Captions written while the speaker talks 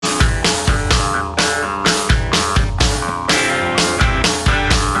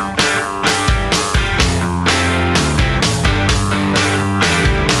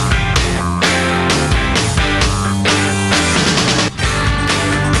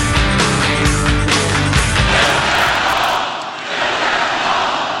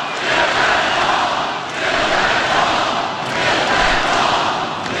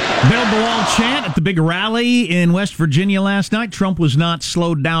the big rally in West Virginia last night. Trump was not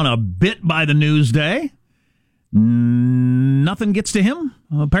slowed down a bit by the Newsday. Nothing gets to him,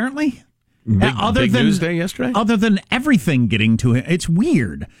 apparently. Big Newsday yesterday? Other than everything getting to him. It's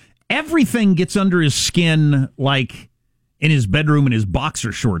weird. Everything gets under his skin, like in his bedroom in his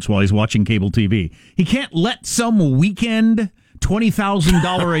boxer shorts while he's watching cable TV. He can't let some weekend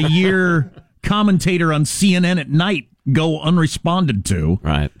 $20,000 a year commentator on CNN at night go unresponded to.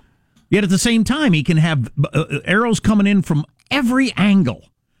 Right. Yet at the same time, he can have arrows coming in from every angle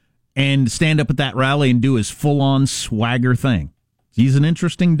and stand up at that rally and do his full-on swagger thing. He's an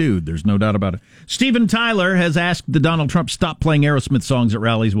interesting dude. There's no doubt about it. Steven Tyler has asked that Donald Trump stop playing Aerosmith songs at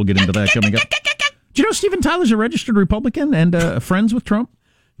rallies. We'll get into that coming up. Do you know Steven Tyler's a registered Republican and friends with Trump?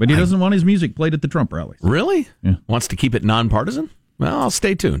 But he doesn't want his music played at the Trump rallies. Really? Yeah. Wants to keep it nonpartisan? Well, I'll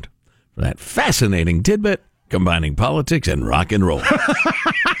stay tuned for that fascinating tidbit combining politics and rock and roll.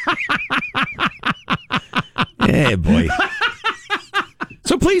 Hey, boy.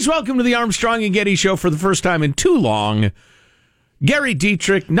 So please welcome to the Armstrong and Getty Show for the first time in too long, Gary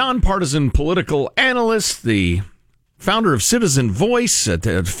Dietrich, nonpartisan political analyst, the founder of Citizen Voice,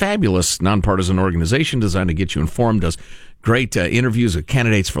 a fabulous nonpartisan organization designed to get you informed, does great interviews with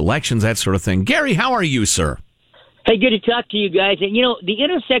candidates for elections, that sort of thing. Gary, how are you, sir? Hey, good to talk to you guys. And, you know, the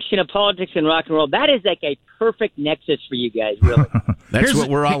intersection of politics and rock and roll, that is like a perfect nexus for you guys, really. That's what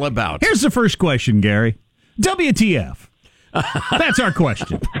we're all about. Here's the first question, Gary. WTF? That's our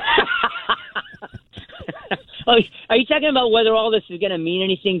question. Oh, are you talking about whether all this is going to mean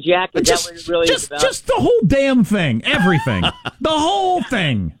anything, Jack? Is that what it really is about? Just the whole damn thing. Everything. The whole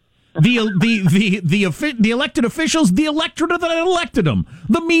thing. The elected officials, the electorate that elected them,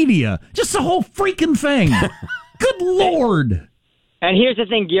 the media, just the whole freaking thing. Good Lord. And here's the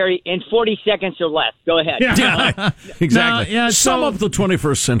thing, Gary, in 40 seconds or less. Go ahead. Yeah, exactly. Sum up the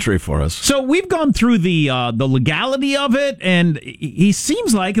 21st century for us. So we've gone through the legality of it, and he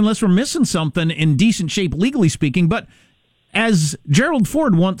seems like, unless we're missing something, in decent shape, legally speaking, but as Gerald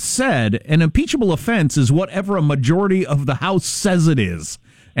Ford once said, an impeachable offense is whatever a majority of the House says it is.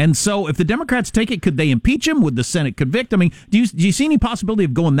 And so if the Democrats take it, could they impeach him? Would the Senate convict? I mean, do you see any possibility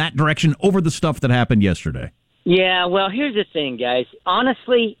of going that direction over the stuff that happened yesterday? Yeah, well, here's the thing, guys.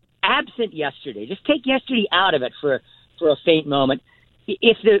 Honestly, absent yesterday, just take yesterday out of it for a faint moment.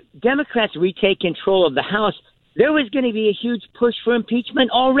 If the Democrats retake control of the House, there was going to be a huge push for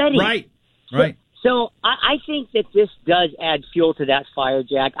impeachment already. Right. So I think that this does add fuel to that fire,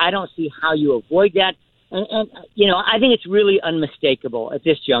 Jack. I don't see how you avoid that. And you know, I think it's really unmistakable at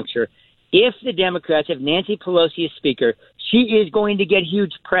this juncture. If the Democrats, if Nancy Pelosi is Speaker, she is going to get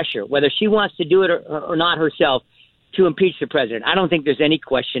huge pressure, whether she wants to do it or not herself, to impeach the president. I don't think there's any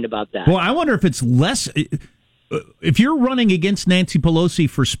question about that. Well, I wonder if it's less... If you're running against Nancy Pelosi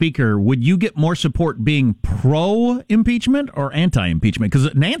for Speaker, would you get more support being pro-impeachment or anti-impeachment?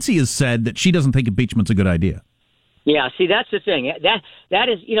 Because Nancy has said that she doesn't think impeachment's a good idea. Yeah, see, that's the thing. That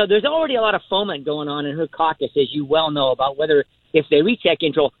is, you know, there's already a lot of foment going on in her caucus, as you well know, about whether, if they retake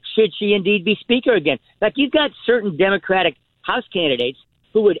control, should she indeed be Speaker again. Like, you've got certain Democratic House candidates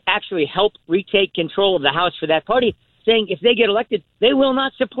who would actually help retake control of the House for that party, saying if they get elected, they will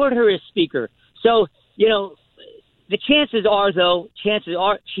not support her as Speaker. So, you know, the chances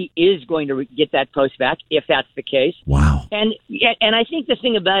are she is going to get that post back, if that's the case. Wow. And I think the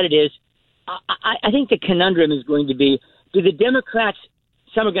thing about it is, I think the conundrum is going to be, do the Democrats,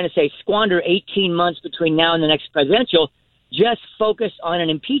 some are going to say, squander 18 months between now and the next presidential, just focus on an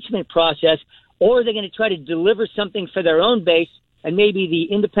impeachment process, or are they going to try to deliver something for their own base and maybe the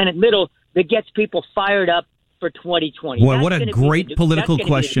independent middle that gets people fired up for 2020? Boy, what a great political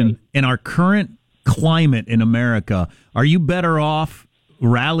question. In our current climate in America, are you better off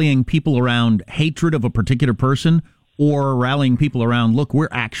rallying people around hatred of a particular person or rallying people around, look, we're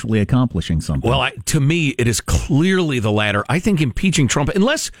actually accomplishing something? Well, to me, it is clearly the latter. I think impeaching Trump,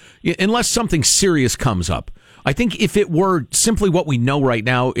 unless something serious comes up, I think if it were simply what we know right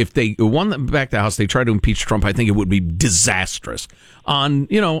now, if they won back the House, they tried to impeach Trump, I think it would be disastrous. On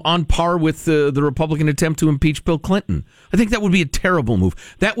par with the Republican attempt to impeach Bill Clinton. I think that would be a terrible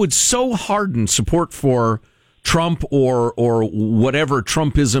move. That would so harden support for Trump or whatever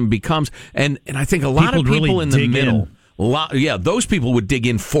Trumpism becomes. And I think a lot of people really in the middle, those people would dig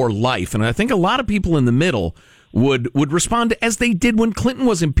in for life. And I think a lot of people in the middle would respond as they did when Clinton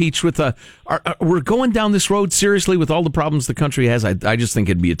was impeached with we're going down this road seriously with all the problems the country has. I just think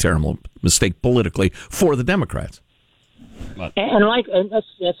it'd be a terrible mistake politically for the Democrats. And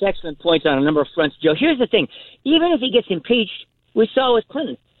that's excellent points on a number of fronts, Joe. Here's the thing. Even if he gets impeached, we saw with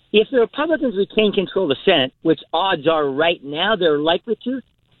Clinton, if the Republicans retain control of the Senate, which odds are right now they're likely to,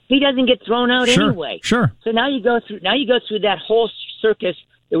 he doesn't get thrown out anyway. Sure. So now you go through that whole circus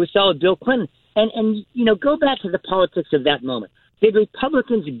that we saw with Bill Clinton, and go back to the politics of that moment. Did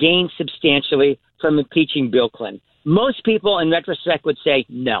Republicans gain substantially from impeaching Bill Clinton? Most people, in retrospect, would say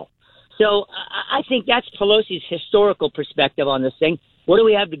no. So I think that's Pelosi's historical perspective on this thing. What do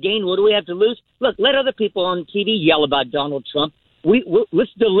we have to gain? What do we have to lose? Look, let other people on TV yell about Donald Trump.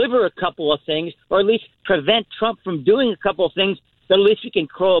 Let's deliver a couple of things, or at least prevent Trump from doing a couple of things that at least we can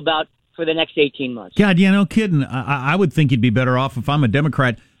crow about for the next 18 months. God, no kidding. I would think you'd be better off if I'm a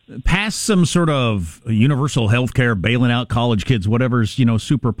Democrat. Pass some sort of universal health care, bailing out college kids, whatever's,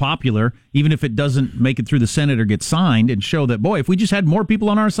 super popular, even if it doesn't make it through the Senate or get signed, and show that, boy, if we just had more people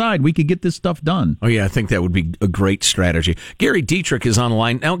on our side, we could get this stuff done. Oh, yeah, I think that would be a great strategy. Gary Dietrich is on the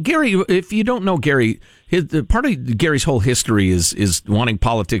line. Now, Gary, if you don't know Gary, part of Gary's whole history is wanting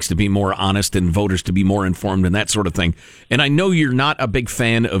politics to be more honest and voters to be more informed and that sort of thing. And I know you're not a big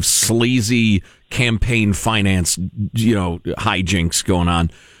fan of sleazy campaign finance, hijinks going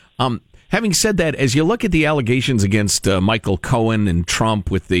on. Having said that, as you look at the allegations against Michael Cohen and Trump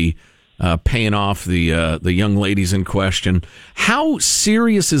with the paying off the young ladies in question, how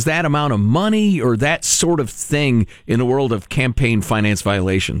serious is that amount of money or that sort of thing in the world of campaign finance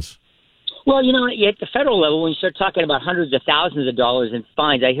violations? Well, at the federal level, when you start talking about hundreds of thousands of dollars in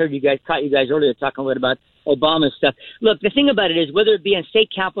fines, I heard caught you guys earlier talking a little about Obama stuff. Look, the thing about it is, whether it be in state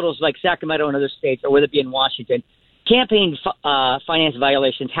capitals like Sacramento and other states, or whether it be in Washington, campaign finance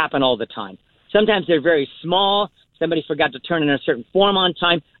violations happen all the time. Sometimes they're very small. Somebody forgot to turn in a certain form on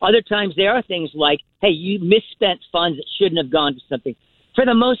time. Other times there are things like, hey, you misspent funds that shouldn't have gone to something. For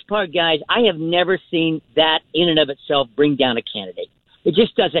the most part, guys, I have never seen that in and of itself bring down a candidate. It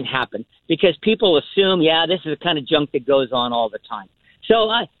just doesn't happen because people assume, this is the kind of junk that goes on all the time.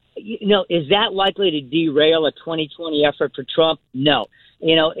 So, is that likely to derail a 2020 effort for Trump? No.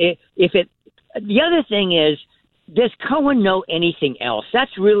 The other thing is, does Cohen know anything else?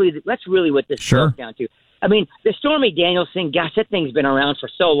 That's really what this boils down to. I mean, the Stormy Daniels thing, gosh, that thing's been around for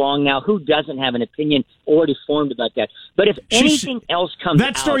so long now. Who doesn't have an opinion already formed about that? But if anything else comes out...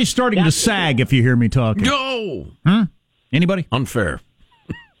 That story's starting to sag, if you hear me talking. No! Huh? Anybody? Unfair.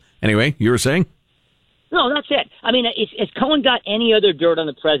 Anyway, you were saying? No, that's it. I mean, has Cohen got any other dirt on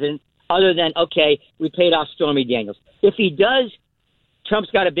the president other than, okay, we paid off Stormy Daniels? If he does,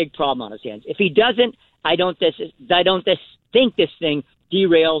 Trump's got a big problem on his hands. If he doesn't, I don't think this thing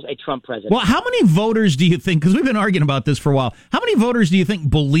derails a Trump president. Well, how many voters do you think, because we've been arguing about this for a while, how many voters do you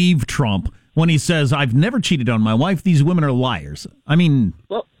think believe Trump when he says, I've never cheated on my wife, these women are liars? I mean,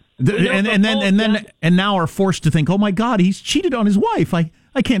 and now are forced to think, oh my God, he's cheated on his wife.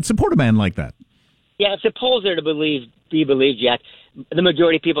 I can't support a man like that. Yeah, if the polls are to be believed, Jack, the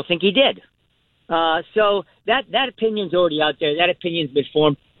majority of people think he did. So that opinion's already out there. That opinion's been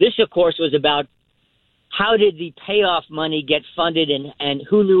formed. This, of course, was about how did the payoff money get funded and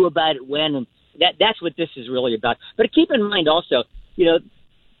who knew about it when, and that's what this is really about. But keep in mind also,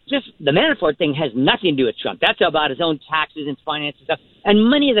 just the Manafort thing has nothing to do with Trump. That's about his own taxes and finance and stuff. And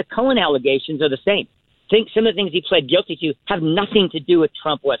many of the Cohen allegations are the same. Some of the things he pled guilty to have nothing to do with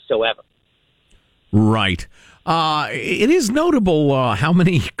Trump whatsoever. Right. It is notable how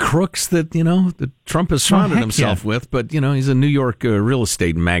many crooks that Trump has surrounded himself with. But he's a New York real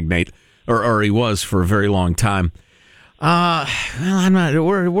estate magnate, or he was for a very long time. I'm not.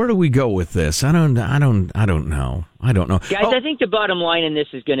 Where do we go with this? I don't know. I don't know. Guys, I think the bottom line in this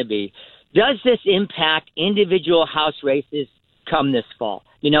is going to be: does this impact individual House races come this fall?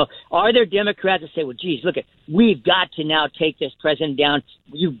 Are there Democrats that say, well, geez, look, we've got to now take this president down.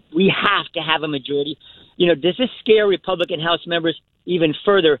 We have to have a majority. Does this scare Republican House members even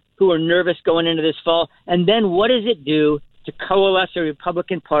further who are nervous going into this fall? And then what does it do to coalesce a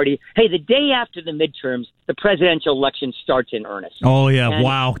Republican Party? Hey, the day after the midterms, the presidential election starts in earnest. Oh, yeah.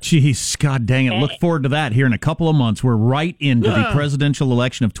 Wow. Jeez. God dang it. Look forward to that here in a couple of months. We're right into the presidential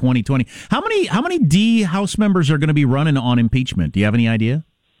election of 2020. How many D House members are going to be running on impeachment? Do you have any idea?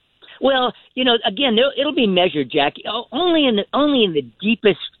 Well, again, it'll be measured, Jack. Only in the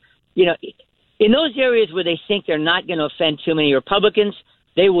deepest, in those areas where they think they're not going to offend too many Republicans,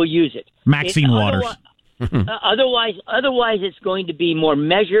 they will use it. Maxine Waters. Otherwise, it's going to be more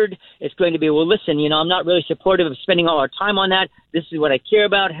measured. It's going to be, well, listen, I'm not really supportive of spending all our time on that. This is what I care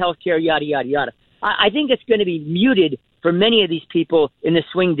about, healthcare, yada, yada, yada. I think it's going to be muted for many of these people in the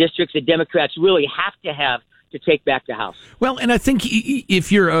swing districts that Democrats really have to take back the House. Well, and I think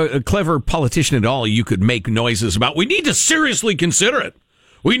if you're a clever politician at all, you could make noises about, we need to seriously consider it.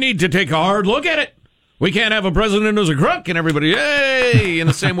 We need to take a hard look at it. We can't have a president who's a crook, and everybody, yay! In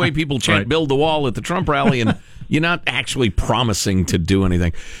the same way people chant, build the wall at the Trump rally, and You're not actually promising to do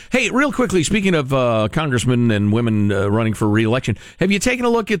anything. Hey, real quickly, speaking of congressmen and women running for re-election, have you taken a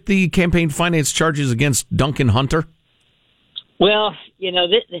look at the campaign finance charges against Duncan Hunter? Well,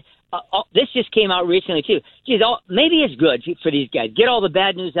 this just came out recently, too. Geez, maybe it's good for these guys. Get all the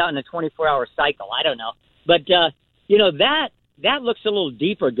bad news out in a 24-hour cycle. I don't know. But, that looks a little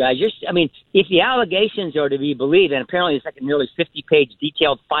deeper, guys. If the allegations are to be believed, and apparently it's like a nearly 50-page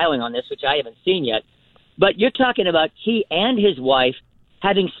detailed filing on this, which I haven't seen yet, but you're talking about he and his wife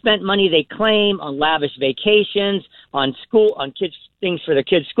having spent money they claim on lavish vacations, on kids, things for their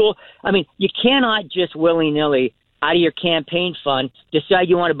kids' school. You cannot just willy-nilly out of your campaign fund, decide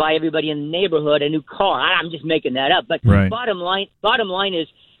you want to buy everybody in the neighborhood a new car. I'm just making that up. But right. Bottom line is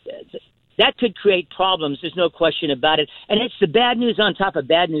that could create problems. There's no question about it. And it's the bad news on top of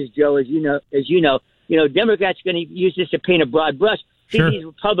bad news, Joe, as you know. Democrats are going to use this to paint a broad brush. Sure. These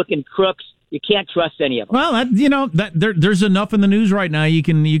Republican crooks, you can't trust any of them. Well, there's enough in the news right now. You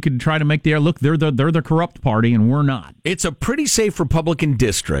could try to make they're the corrupt party, and we're not. It's a pretty safe Republican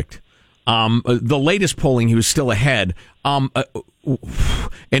district. The latest polling, he was still ahead. And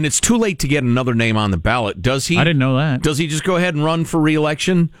it's too late to get another name on the ballot. Does he? I didn't know that. Does he just go ahead and run for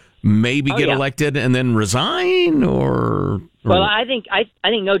re-election? Maybe get elected and then resign, or? Well, I think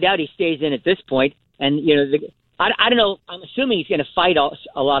no doubt he stays in at this point. And I don't know. I'm assuming he's going to fight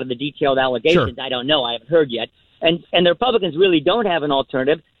a lot of the detailed allegations. Sure. I don't know. I haven't heard yet. And the Republicans really don't have an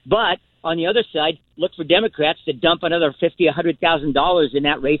alternative. But on the other side, look for Democrats to dump another $50,000, $100,000 in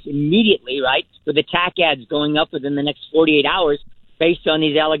that race immediately, right? With attack ads going up within the next 48 hours based on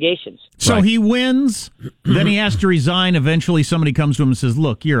these allegations. So Right. he wins, then he has to resign. Eventually somebody comes to him and says,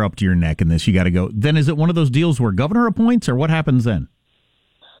 look, you're up to your neck in this. You got to go. Then is it one of those deals where governor appoints, or what happens then?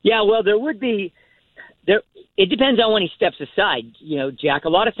 Yeah, well, there would be there. It depends on when he steps aside, Jack. A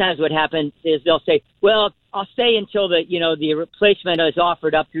lot of times what happens is they'll say, well, I'll stay until the replacement is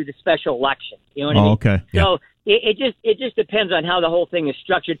offered up through the special election. You know what I mean? Okay. So it just depends on how the whole thing is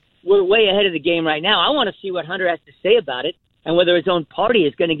structured. We're way ahead of the game right now. I want to see what Hunter has to say about it and whether his own party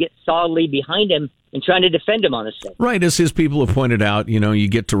is going to get solidly behind him and trying to defend him on this thing. Right, as his people have pointed out, you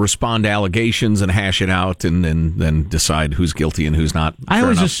get to respond to allegations and hash it out and then decide who's guilty and who's not. I Fair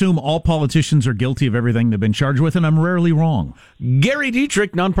always enough. assume all politicians are guilty of everything they've been charged with, and I'm rarely wrong. Gary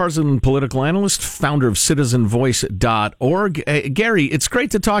Dietrich, nonpartisan political analyst, founder of citizenvoice.org. Gary, it's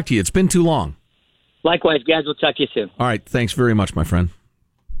great to talk to you. It's been too long. Likewise, guys. We'll talk to you soon. All right, thanks very much, my friend.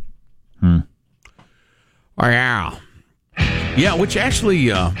 Oh, yeah. Yeah, which actually,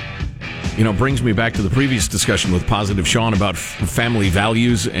 brings me back to the previous discussion with Positive Sean about family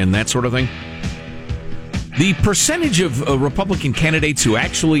values and that sort of thing. The percentage of Republican candidates who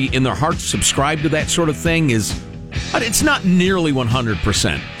actually, in their hearts, subscribe to that sort of thing it's not nearly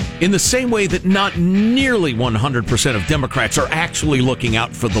 100%. In the same way that not nearly 100% of Democrats are actually looking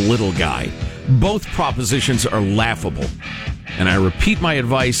out for the little guy. Both propositions are laughable. And I repeat my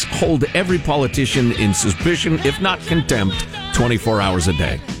advice, hold every politician in suspicion, if not contempt, 24 hours a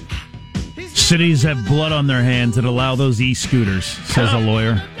day. Cities have blood on their hands that allow those e-scooters, says a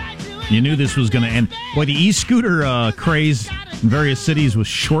lawyer. You knew this was going to end. Boy, the e-scooter craze in various cities was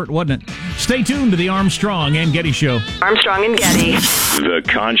short, wasn't it? Stay tuned to the Armstrong and Getty Show. Armstrong and Getty. The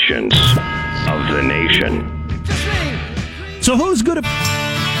conscience of the nation. So who's good at...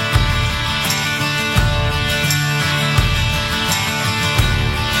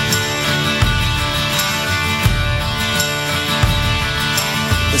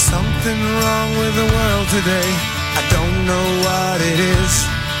 There's something wrong with the world today. I don't know what it is.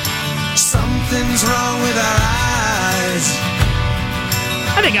 Something's wrong with our eyes.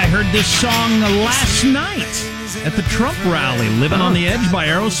 I think I heard this song last night at the Trump rally, Living on the Edge by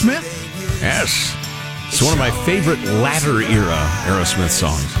Aerosmith. Yes. It's one of my favorite latter era Aerosmith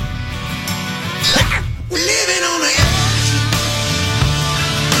songs. We're living on the edge.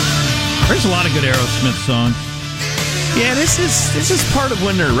 There's a lot of good Aerosmith songs. Yeah, this is part of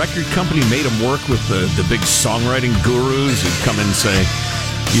when their record company made them work with the big songwriting gurus who'd come in and say,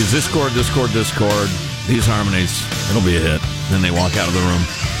 use this chord, this chord, this chord, these harmonies, it'll be a hit. Then they walk out of the room.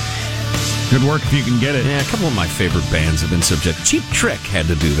 Good work if you can get it. Yeah, a couple of my favorite bands have been subject. Cheap Trick had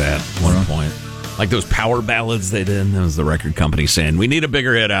to do that at one point. Like those power ballads they did. That was the record company saying, we need a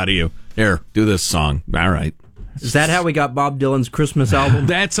bigger hit out of you. Here, do this song. All right. Is that how we got Bob Dylan's Christmas album?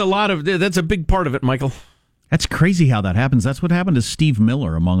 That's a big part of it, Michael. That's crazy how that happens. That's what happened to Steve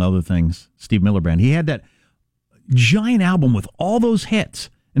Miller, among other things. Steve Miller Band. He had that giant album with all those hits,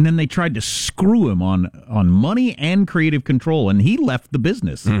 and then they tried to screw him on money and creative control, and he left the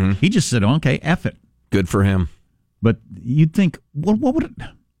business. He just said, okay, F it. Good for him. But you'd think, what would it...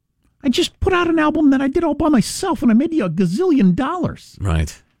 I just put out an album that I did all by myself, and I made you $1 gazillion.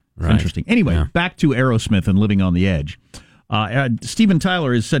 Right. Interesting. Anyway, back to Aerosmith and Living on the Edge. Steven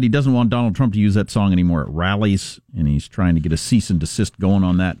Tyler has said he doesn't want Donald Trump to use that song anymore at rallies, and he's trying to get a cease and desist going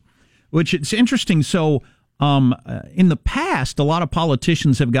on that, which it's interesting. So in the past, a lot of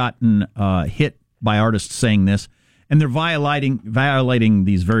politicians have gotten hit by artists saying this, and they're violating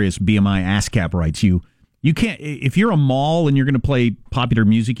these various BMI ASCAP rights. You can't, if you're a mall and you're going to play popular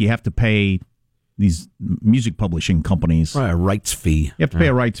music, you have to pay these music publishing companies a rights fee. You have to pay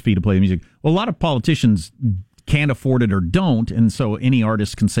a rights fee to play the music. Well, a lot of politicians can't afford it or don't, and so any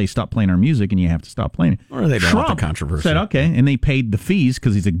artist can say, stop playing our music, and you have to stop playing it. Or they don't Trump want the controversy. Said, okay, and they paid the fees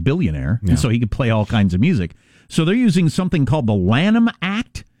because he's a billionaire, and so he could play all kinds of music. So they're using something called the Lanham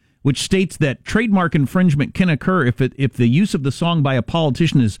Act, which states that trademark infringement can occur if the use of the song by a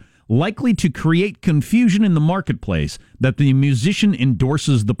politician is likely to create confusion in the marketplace that the musician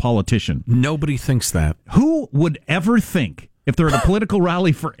endorses the politician. Nobody thinks that. Who would ever think, if they're at a political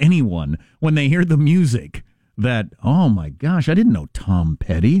rally for anyone, when they hear the music, that, oh my gosh, I didn't know Tom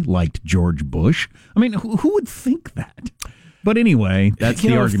Petty liked George Bush? I mean, who would think that? But anyway, that's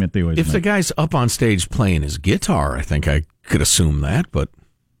the argument they always make. If the guy's up on stage playing his guitar, I think I could assume that, but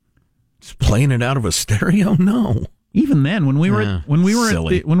just playing it out of a stereo, no. Even then, when we were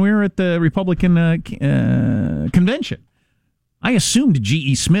at the Republican convention, I assumed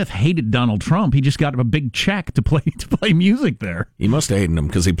G.E. Smith hated Donald Trump. He just got a big check to play music there. He must have hated him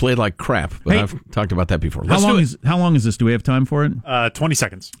because he played like crap. But I've talked about that before. How long is this? Do we have time for it? 20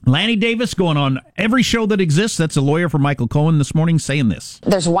 seconds. Lanny Davis going on every show that exists. That's a lawyer for Michael Cohen this morning saying this.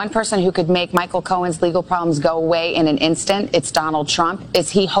 There's one person who could make Michael Cohen's legal problems go away in an instant. It's Donald Trump. Is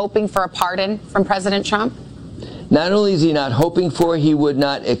he hoping for a pardon from President Trump? Not only is he not hoping for, he would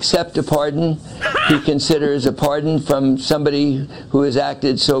not accept a pardon. He considers a pardon from somebody who has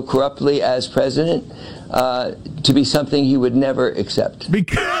acted so corruptly as president to be something he would never accept.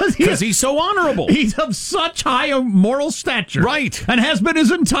 Because he's so honorable. He's of such high moral stature. Right. And has been his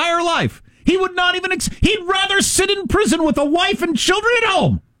entire life. He would not even, he'd rather sit in prison with a wife and children at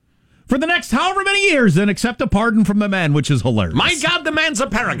home for the next however many years than accept a pardon from the man, which is hilarious. My God, the man's a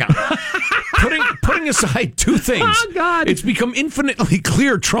paragon. Putting aside two things. Oh, God. It's become infinitely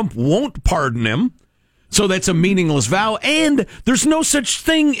clear Trump won't pardon him, so that's a meaningless vow, and there's no such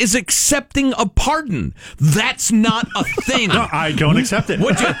thing as accepting a pardon. That's not a thing. No, I don't accept it.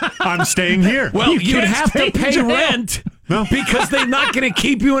 I'm staying here. Well, you'd have to pay rent. No. Because they're not going to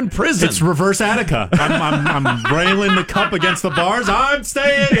keep you in prison. It's reverse Attica. I'm railing the cup against the bars. I'm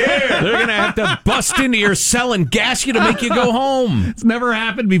staying here. They're going to have to bust into your cell and gas you to make you go home. It's never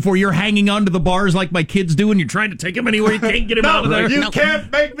happened before. You're hanging onto the bars like my kids do, and you're trying to take him anywhere. You can't get him out of there. You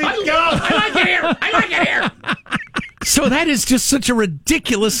can't make me go. I like it here. I like it here. So that is just such a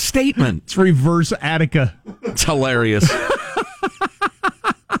ridiculous statement. It's reverse Attica. It's hilarious.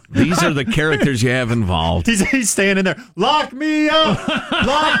 These are the characters you have involved. He's staying in there. Lock me up!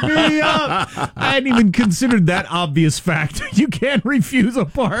 Lock me up! I hadn't even considered that obvious fact. You can't refuse a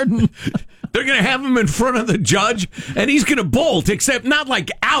pardon. They're going to have him in front of the judge, and he's going to bolt, except not like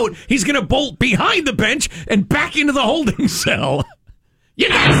out. He's going to bolt behind the bench and back into the holding cell. You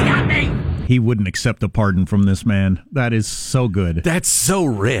gotta stop me! He wouldn't accept a pardon from this man. That is so good. That's so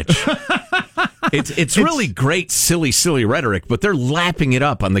rich. It's really great, silly rhetoric, but they're lapping it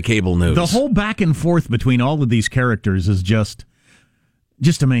up on the cable news. The whole back and forth between all of these characters is just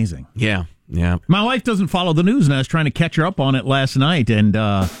amazing. Yeah. My wife doesn't follow the news, and I was trying to catch her up on it last night,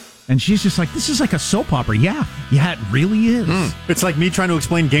 and she's just like, this is like a soap opera. Yeah, it really is. It's like me trying to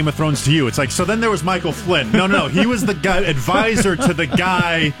explain Game of Thrones to you. It's like, so then there was Michael Flynn. No, he was the guy, advisor to the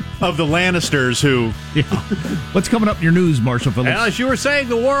guy of the Lannisters who... Yeah. What's coming up in your news, Marshall Phillips? As you were saying,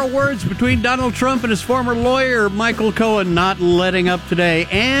 the war of words between Donald Trump and his former lawyer, Michael Cohen, not letting up today.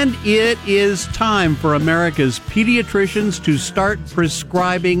 And it is time for America's pediatricians to start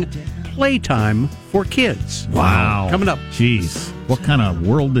prescribing playtime for kids. Wow. Coming up. Jeez. What kind of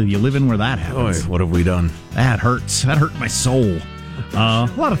world do you live in where that happens? Boy, what have we done? That hurts. That hurt my soul. A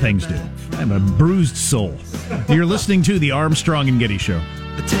lot of things do. I have a bruised soul. You're listening to the Armstrong and Getty Show.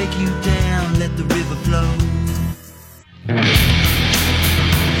 Take you down, let the river flow.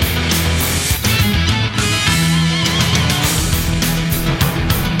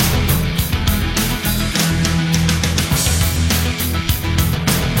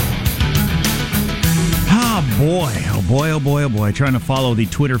 Oh boy. Trying to follow the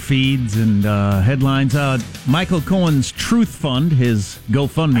Twitter feeds and headlines. Michael Cohen's Truth Fund, his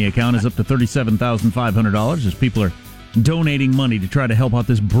GoFundMe account, is up to $37,500 as people are donating money to try to help out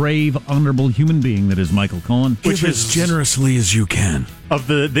this brave, honorable human being that is Michael Cohen. Give as generously as you can. Of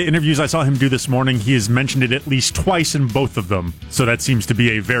the interviews I saw him do this morning, he has mentioned it at least twice in both of them. So that seems to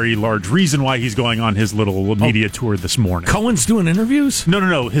be a very large reason why he's going on his little media tour this morning. Cohen's doing interviews?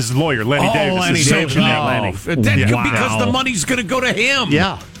 No. His lawyer, Lanny Davis. Lanny Davis. Because the money's going to go to him.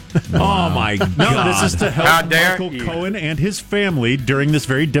 Yeah. Oh, my God. No, this is to help Michael Cohen and his family during this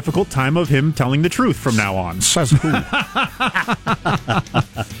very difficult time of him telling the truth from now on. Says who?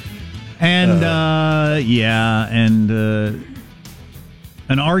 And,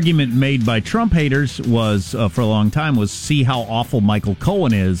 an argument made by Trump haters was, for a long time, was see how awful Michael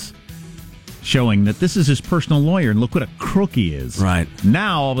Cohen is, showing that this is his personal lawyer, and look what a crook he is. Right.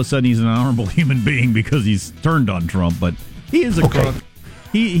 Now, all of a sudden, he's an honorable human being because he's turned on Trump, but he is a crook.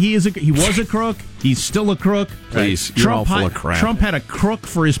 He was a crook. He's still a crook. Please, you're all full of crap. Trump had a crook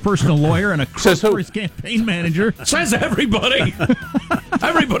for his personal lawyer and a crook for his campaign manager. Says everybody.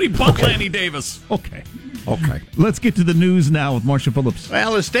 Everybody but Lanny Davis. Okay. Okay. Let's get to the news now with Marcia Phillips.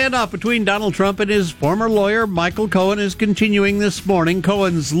 Well, a standoff between Donald Trump and his former lawyer, Michael Cohen, is continuing this morning.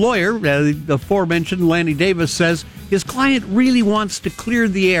 Cohen's lawyer, the aforementioned Lanny Davis, says his client really wants to clear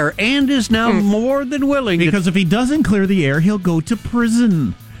the air and is now more than willing because if he doesn't clear the air, he'll go to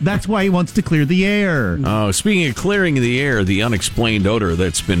prison. That's why he wants to clear the air. Oh, speaking of clearing the air, the unexplained odor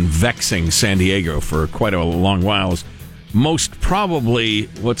that's been vexing San Diego for quite a long while is most probably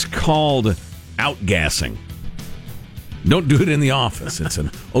what's called outgassing. Don't do it in the office. It's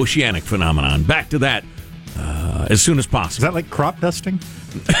an oceanic phenomenon. Back to that as soon as possible. Is that like crop dusting?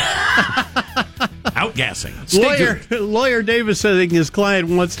 Outgassing. Lawyer Davis saying his client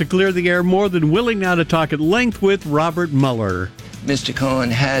wants to clear the air, more than willing now to talk at length with Robert Mueller. Mr. Cohen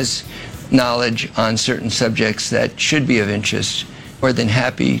has knowledge on certain subjects that should be of interest. More than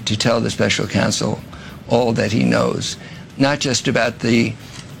happy to tell the special counsel all that he knows, not just about the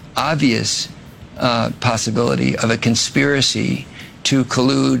obvious possibility of a conspiracy to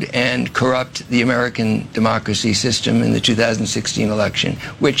collude and corrupt the American democracy system in the 2016 election,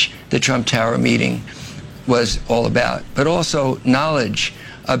 which the Trump Tower meeting was all about, but also knowledge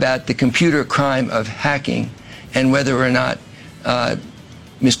about the computer crime of hacking and whether or not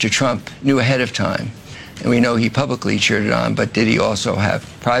Mr. Trump knew ahead of time. And we know he publicly cheered it on, but did he also have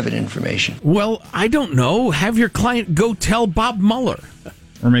private information? Well, I don't know. Have your client go tell Bob Mueller.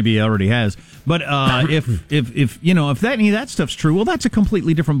 Or maybe he already has. But if any of that stuff's true, well, that's a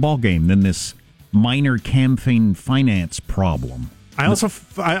completely different ballgame than this minor campaign finance problem. I also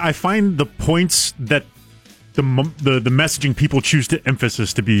I find the points that the messaging people choose to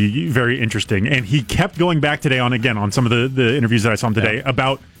emphasis to be very interesting. And he kept going back today on some of the interviews that I saw him today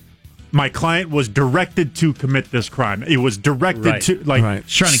about my client was directed to commit this crime. It was directed to trying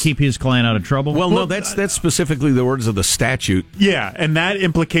to keep his client out of trouble. Well, no, that's specifically the words of the statute. Yeah, and that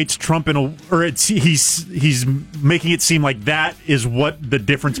implicates Trump he's making it seem like that is what the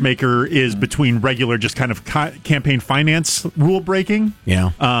difference maker is between regular just kind of campaign finance rule breaking. Yeah.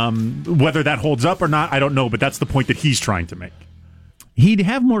 Whether that holds up or not, I don't know, but that's the point that he's trying to make. He'd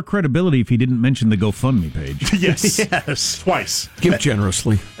have more credibility if he didn't mention the GoFundMe page. Yes, twice. Give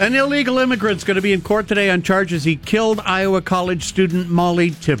generously. An illegal immigrant's going to be in court today on charges he killed Iowa College student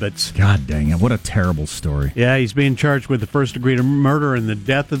Molly Tibbetts. God dang it, what a terrible story. Yeah, he's being charged with the first-degree murder and the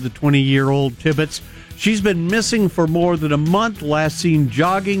death of the 20-year-old Tibbetts. She's been missing for more than a month, last seen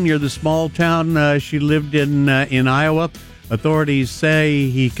jogging near the small town she lived in Iowa. Authorities say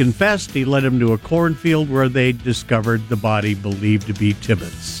he confessed. He led him to a cornfield where they discovered the body believed to be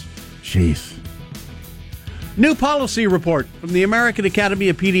Tibbetts. Jeez. New policy report from the American Academy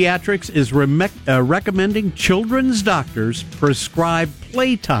of Pediatrics is recommending children's doctors prescribe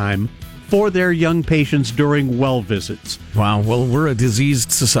playtime for their young patients during well visits. Wow, well, we're a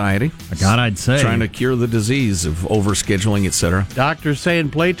diseased society. God, I'd say. Trying to cure the disease of overscheduling, etc. Doctors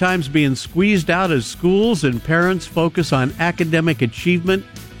saying playtime's being squeezed out as schools and parents focus on academic achievement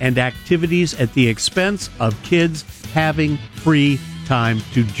and activities at the expense of kids having free time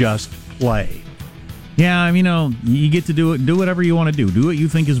to just play. Yeah, you get to do whatever you want to do. Do what you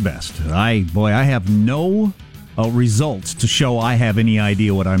think is best. I have no results to show I have any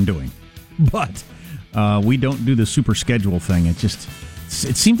idea what I'm doing. But we don't do the super schedule thing. It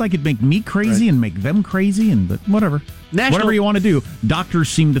seems like it'd make me crazy and make them crazy, but whatever. Whatever you want to do. Doctors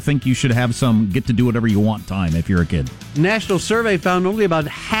seem to think you should have some get to do whatever you want time if you're a kid. National survey found only about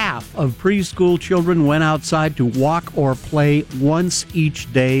half of preschool children went outside to walk or play once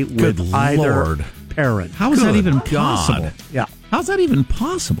each day with either parent. How is that even possible? Yeah. How's that even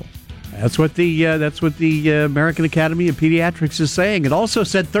possible? That's what the American Academy of Pediatrics is saying. It also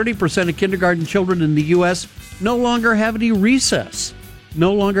said 30% of kindergarten children in the U.S. no longer have any recess.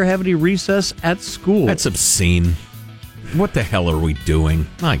 No longer have any recess at school. That's obscene. What the hell are we doing?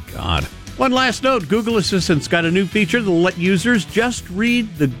 My God. One last note, Google Assistant's got a new feature that'll let users just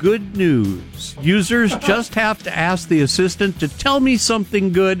read the good news. Users just have to ask the assistant to tell me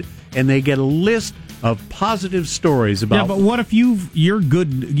something good, and they get a list of positive stories about... Yeah, but what if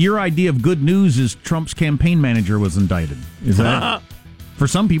your idea of good news is Trump's campaign manager was indicted? Is that... For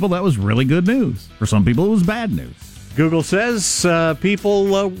some people, that was really good news. For some people, it was bad news. Google says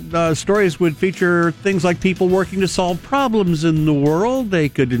stories would feature things like people working to solve problems in the world. They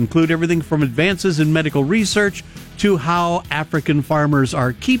could include everything from advances in medical research to how African farmers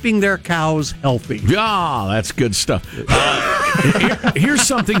are keeping their cows healthy. Yeah, that's good stuff. Here's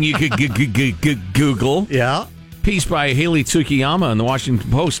something you could Google. Yeah. Piece by Haley Tsukiyama in the Washington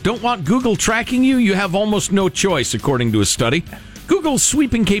Post. Don't want Google tracking you? You have almost no choice, according to a study. Google's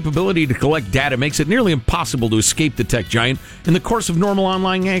sweeping capability to collect data makes it nearly impossible to escape the tech giant in the course of normal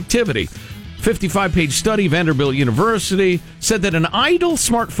online activity. 55-page study, Vanderbilt University, said that an idle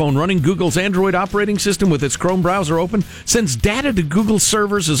smartphone running Google's Android operating system with its Chrome browser open sends data to Google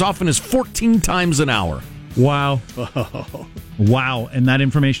servers as often as 14 times an hour. Wow. Wow. And that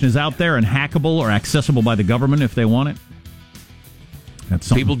information is out there and hackable or accessible by the government if they want it? That's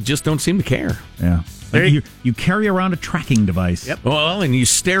something. People just don't seem to care. Yeah. You carry around a tracking device. Yep. Well, and you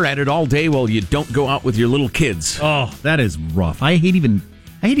stare at it all day while you don't go out with your little kids. Oh, that is rough. I hate even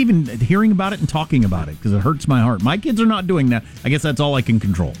hearing about it and talking about it because it hurts my heart. My kids are not doing that. I guess that's all I can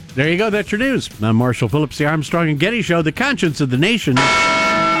control. There you go. That's your news. I'm Marshall Phillips, the Armstrong and Getty Show, the conscience of the nation.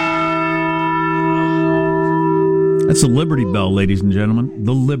 That's the Liberty Bell, ladies and gentlemen.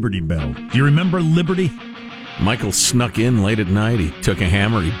 The Liberty Bell. Do you remember Liberty? Michael snuck in late at night. He took a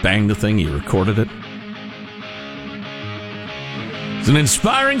hammer. He banged the thing. He recorded it. It's an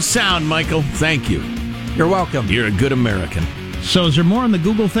inspiring sound, Michael. Thank you. You're welcome. You're a good American. So is there more on the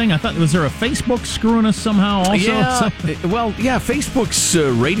Google thing? I thought, was there a Facebook screwing us somehow also? Yeah, Facebook's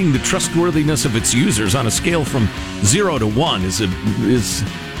rating the trustworthiness of its users on a scale from 0 to 1 is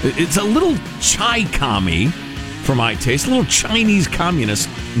it's a little chai-commie for my taste, a little Chinese communist,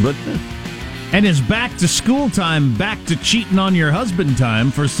 but... And is back to school time, back to cheating on your husband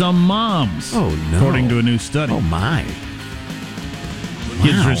time for some moms. Oh, no. According to a new study. Oh, my.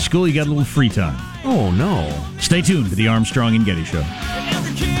 Kids are at school, you got a little free time. Oh, no. Stay tuned to the Armstrong and Getty Show.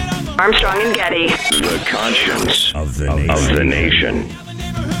 Armstrong and Getty. The conscience of the nation.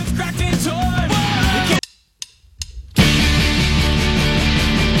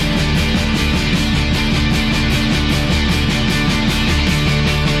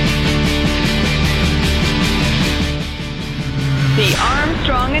 The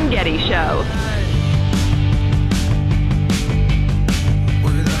Armstrong and Getty Show.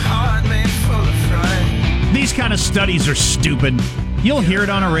 These kind of studies are stupid. You'll hear it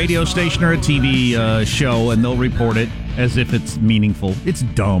on a radio station or a TV show, and they'll report it as if it's meaningful. It's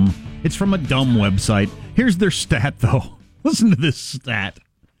dumb. It's from a dumb website. Here's their stat, though. Listen to this stat.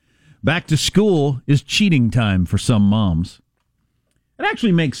 Back to school is cheating time for some moms. It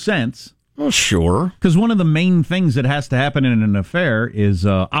actually makes sense. Well, sure. Because one of the main things that has to happen in an affair is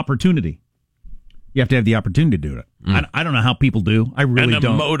opportunity. You have to have the opportunity to do it. I don't know how people do. I really don't.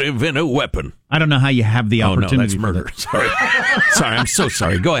 And a motive and a weapon. I don't know how you have the opportunity. Oh, no, that's murder. Sorry. Sorry, I'm so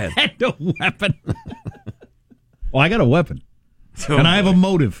sorry. Go ahead. And a weapon. Well, I got a weapon. And I have a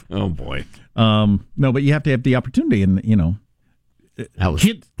motive. Oh, boy. No, but you have to have the opportunity. And, you know.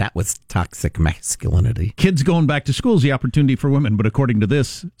 That was toxic masculinity. Kids going back to school is the opportunity for women. But according to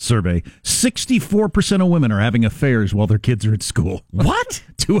this survey, 64% of women are having affairs while their kids are at school. What?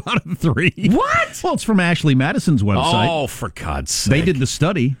 2 out of 3. What? Well, it's from Ashley Madison's website. Oh, for God's sake. They did the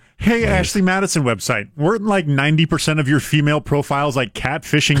study. Hey, Ashley Madison website. Weren't like 90% of your female profiles like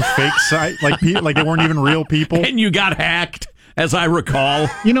catfishing fake site? Like they weren't even real people? And you got hacked, as I recall.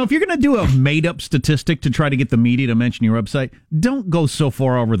 You know, if you're going to do a made-up statistic to try to get the media to mention your website, don't go so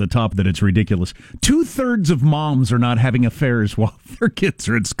far over the top that it's ridiculous. 2/3 of moms are not having affairs while their kids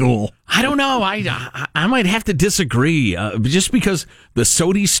are at school. I don't know. I might have to disagree. Just because the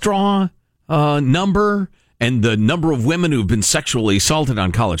sody straw number and the number of women who've been sexually assaulted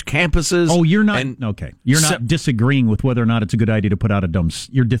on college campuses. Oh, you're not okay. You're not disagreeing with whether or not it's a good idea to put out a dumb.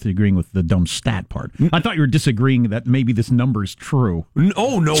 You're disagreeing with the dumb stat part. I thought you were disagreeing that maybe this number is true.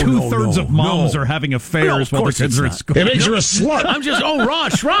 Oh no, 2/3 of moms are having affairs while their kids are at school. It makes you a slut. I'm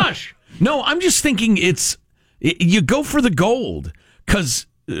just Rush. No, I'm just thinking you go for the gold because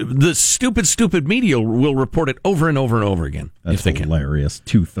the stupid media will report it over and over and over again. That's if they can. Hilarious.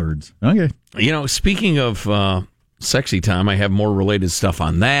 2/3. Okay. You know, speaking of sexy time, I have more related stuff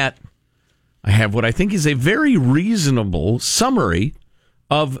on that. I have what I think is a very reasonable summary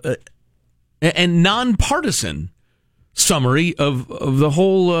of and nonpartisan summary of the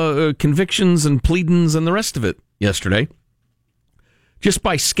whole convictions and pleadings and the rest of it yesterday. Just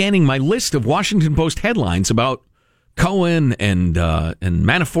by scanning my list of Washington Post headlines about Cohen and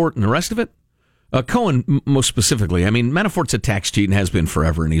Manafort and the rest of it. Cohen, most specifically. I mean, Manafort's a tax cheat and has been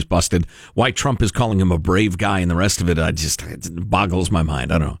forever, and he's busted. Why Trump is calling him a brave guy and the rest of it, it boggles my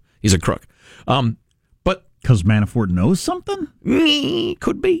mind. I don't know. He's a crook. But because Manafort knows something?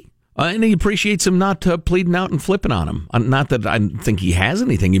 Could be. And he appreciates him not pleading out and flipping on him. Not that I think he has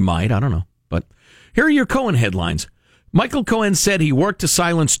anything. He might. I don't know. But here are your Cohen headlines. Michael Cohen said he worked to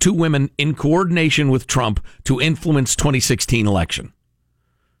silence two women in coordination with Trump to influence 2016 election.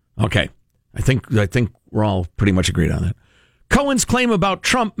 Okay. I think we're all pretty much agreed on that. Cohen's claim about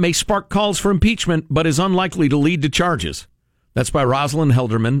Trump may spark calls for impeachment, but is unlikely to lead to charges. That's by Rosalind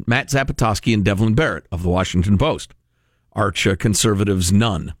Helderman, Matt Zapotosky, and Devlin Barrett of the Washington Post. Arch conservatives,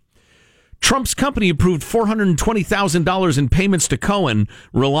 none. Trump's company approved $420,000 in payments to Cohen,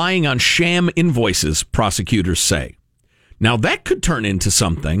 relying on sham invoices, prosecutors say. Now, that could turn into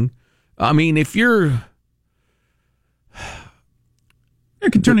something. I mean, if you're...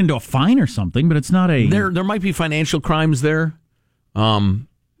 It could turn into a fine or something, but it's not a... There might be financial crimes there.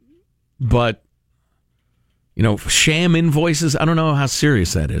 But, sham invoices, I don't know how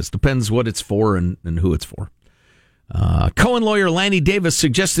serious that is. Depends what it's for and who it's for. Cohen lawyer Lanny Davis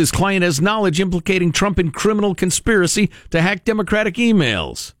suggests his client has knowledge implicating Trump in criminal conspiracy to hack Democratic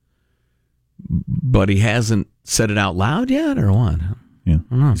emails. But he hasn't said it out loud yet, or what? Yeah,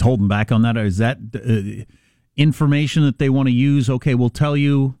 he's holding back on that. Is that information that they want to use? Okay, we'll tell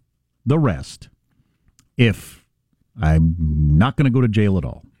you the rest if I'm not going to go to jail at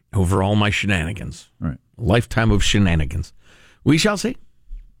all. Over all my shenanigans. Right. A lifetime of shenanigans. We shall see.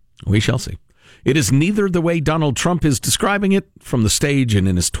 We shall see. It is neither the way Donald Trump is describing it from the stage and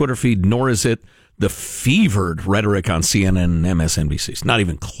in his Twitter feed, nor is it the fevered rhetoric on CNN and MSNBC. It's not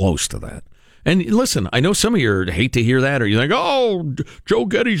even close to that. And listen, I know some of you hate to hear that, or you think, oh, Joe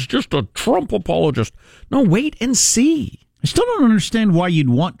Getty's just a Trump apologist. No, wait and see. I still don't understand why you'd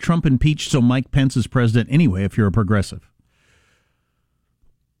want Trump impeached so Mike Pence is president anyway if you're a progressive.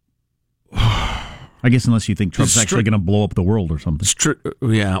 I guess unless you think Trump's actually going to blow up the world or something.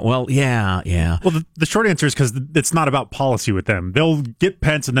 Yeah. Well, the short answer is because it's not about policy with them. They'll get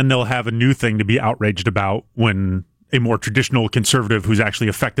Pence and then they'll have a new thing to be outraged about when a more traditional conservative who's actually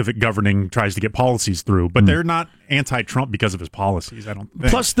effective at governing tries to get policies through. But they're not anti-Trump because of his policies, I don't think.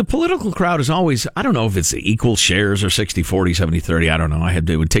 Plus, the political crowd is always, I don't know if it's equal shares or 60-40, 70-30. I don't know.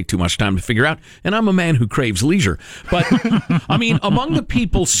 It would take too much time to figure out. And I'm a man who craves leisure. But, I mean, among the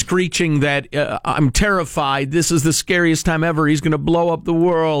people screeching that I'm terrified, this is the scariest time ever, he's going to blow up the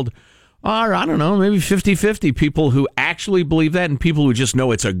world, or I don't know, maybe 50-50 people who actually believe that and people who just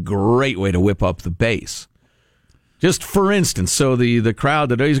know it's a great way to whip up the base. Just for instance, so the crowd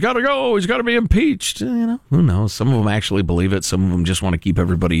that he's got to go, he's got to be impeached. Who knows? Some of them actually believe it. Some of them just want to keep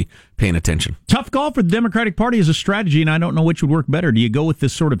everybody paying attention. Tough call for the Democratic Party as a strategy, and I don't know which would work better. Do you go with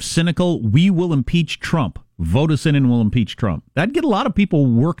this sort of cynical, we will impeach Trump, vote us in and we'll impeach Trump? That'd get a lot of people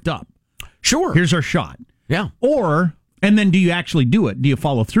worked up. Sure. Here's our shot. Yeah. And then do you actually do it? Do you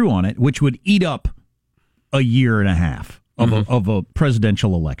follow through on it, which would eat up a year and a half of a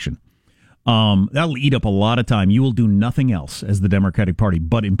presidential election? That'll eat up a lot of time. You will do nothing else as the Democratic Party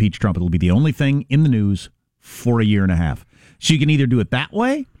but impeach Trump. It'll be the only thing in the news for a year and a half. So you can either do it that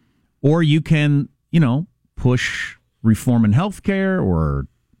way, or you can, push reform in health care or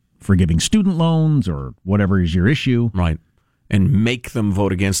forgiving student loans or whatever is your issue. Right. And make them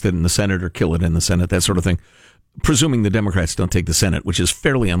vote against it in the Senate or kill it in the Senate, that sort of thing. Presuming the Democrats don't take the Senate, which is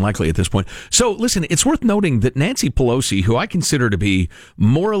fairly unlikely at this point. So, listen, it's worth noting that Nancy Pelosi, who I consider to be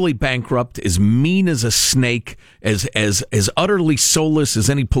morally bankrupt, as mean as a snake, as utterly soulless as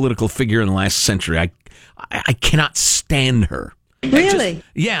any political figure in the last century, I cannot stand her. Really?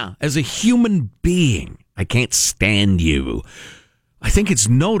 As a human being, I can't stand you. I think it's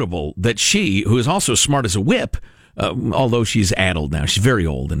notable that she, who is also smart as a whip, although she's addled now. She's very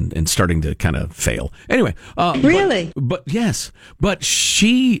old and starting to kind of fail. Anyway. Really? But yes. But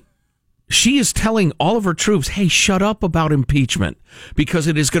she is telling all of her troops, hey, shut up about impeachment, because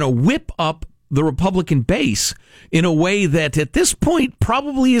it is going to whip up the Republican base in a way that at this point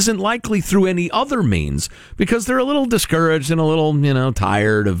probably isn't likely through any other means, because they're a little discouraged and a little,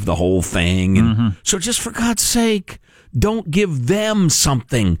 tired of the whole thing. And so just for God's sake, don't give them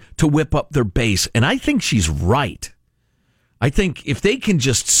something to whip up their base. And I think she's right. I think if they can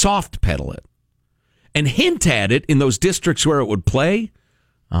just soft pedal it and hint at it in those districts where it would play,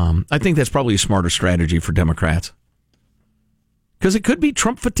 I think that's probably a smarter strategy for Democrats. Because it could be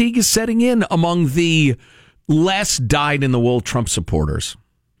Trump fatigue is setting in among the less dyed-in-the-wool Trump supporters.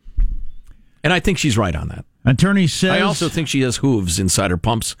 And I think she's right on that. Attorney says... I also think she has hooves inside her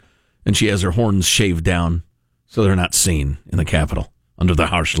pumps, and she has her horns shaved down so they're not seen in the Capitol, under the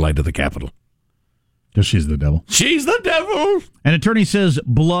harsh light of the Capitol. Because she's the devil. She's the devil! An attorney says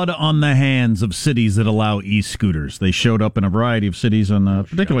blood on the hands of cities that allow e-scooters. They showed up in a variety of cities,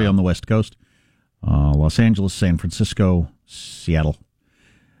 particularly on the West Coast. Los Angeles, San Francisco, Seattle.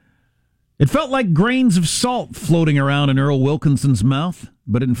 It felt like grains of salt floating around in Earl Wilkinson's mouth,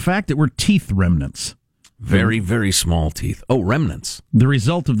 but in fact it were teeth remnants. Very, very small teeth. Oh, remnants. The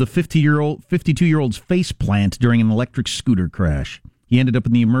result of the 52-year-old's face plant during an electric scooter crash. He ended up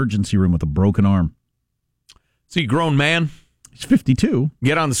in the emergency room with a broken arm. See, grown man. He's 52.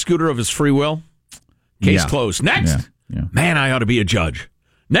 Get on the scooter of his free will. Case closed. Next. Yeah. Man, I ought to be a judge.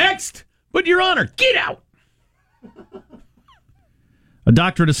 Next. But, Your Honor, get out. A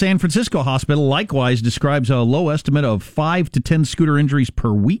doctor at a San Francisco hospital likewise describes a low estimate of 5 to 10 scooter injuries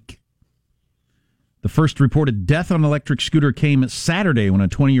per week. The first reported death on an electric scooter came Saturday when a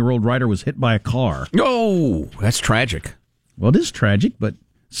 20-year-old rider was hit by a car. Oh, that's tragic. Well, it is tragic, but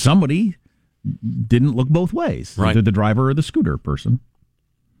somebody didn't look both ways, right. Either the driver or the scooter person.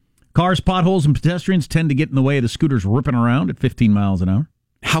 Cars, potholes, and pedestrians tend to get in the way of the scooters ripping around at 15 miles an hour.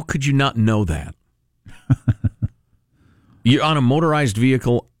 How could you not know that? You're on a motorized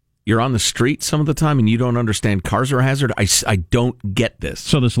vehicle, you're on the street some of the time, and you don't understand cars are a hazard? I don't get this.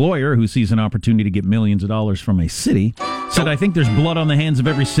 So this lawyer, who sees an opportunity to get millions of dollars from a city, said, I think there's blood on the hands of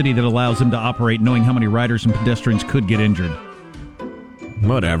every city that allows him to operate knowing how many riders and pedestrians could get injured.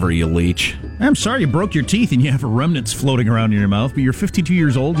 Whatever, you leech. I'm sorry you broke your teeth and you have remnants floating around in your mouth, but you're 52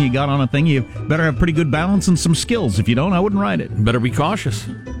 years old and you got on a thing. You better have pretty good balance and some skills. If you don't, I wouldn't ride it. Better be cautious.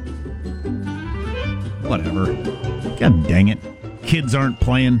 Whatever. God dang it. Kids aren't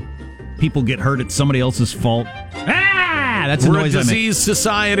playing. People get hurt. It's somebody else's fault. Ah! That's the noise I make. We're a disease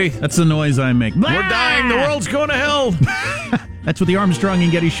society. That's the noise I make. We're dying. The world's going to hell. That's what the Armstrong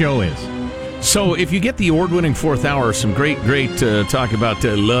and Getty show is. So if you get the award-winning fourth hour, some great talk about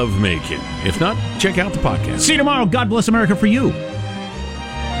love making. If not, check out the podcast. See you tomorrow. God bless America for you.